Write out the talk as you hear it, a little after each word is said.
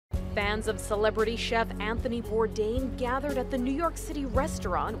Fans of celebrity chef Anthony Bourdain gathered at the New York City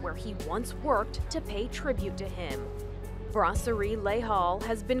restaurant where he once worked to pay tribute to him. Brasserie Les Halles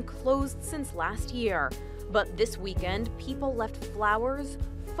has been closed since last year, but this weekend people left flowers,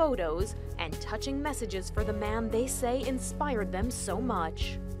 photos, and touching messages for the man they say inspired them so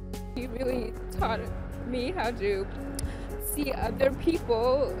much. He really taught me how to see other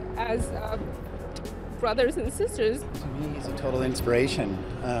people as brothers and sisters. To me, he's a total inspiration.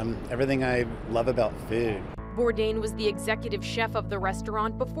 Everything I love about food. Bourdain was the executive chef of the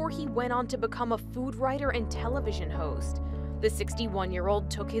restaurant before he went on to become a food writer and television host. The 61-year-old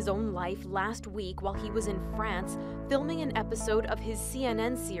took his own life last week while he was in France filming an episode of his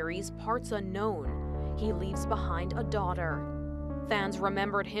CNN series Parts Unknown. He leaves behind a daughter. Fans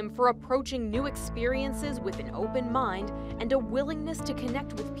remembered him for approaching new experiences with an open mind and a willingness to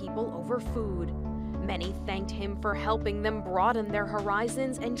connect with people over food. Many thanked him for helping them broaden their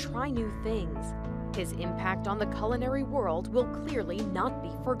horizons and try new things. His impact on the culinary world will clearly not be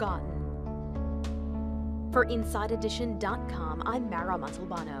forgotten. For InsideEdition.com, I'm Mara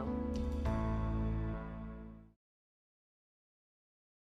Montalbano.